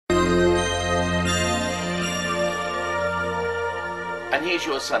And here's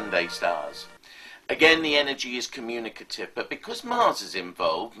your Sunday stars. Again, the energy is communicative, but because Mars is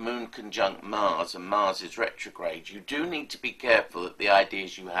involved, Moon conjunct Mars, and Mars is retrograde, you do need to be careful that the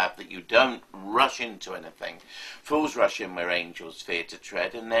ideas you have, that you don't rush into anything. Fools rush in where angels fear to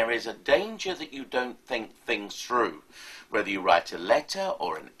tread, and there is a danger that you don't think things through. Whether you write a letter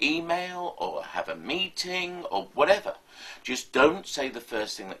or an email or have a meeting or whatever, just don't say the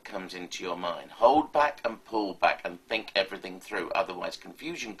first thing that comes into your mind. Hold back and pull back and think everything through. Otherwise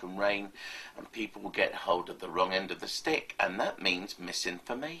confusion can reign and people will get hold of the wrong end of the stick, and that means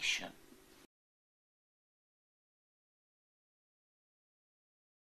misinformation.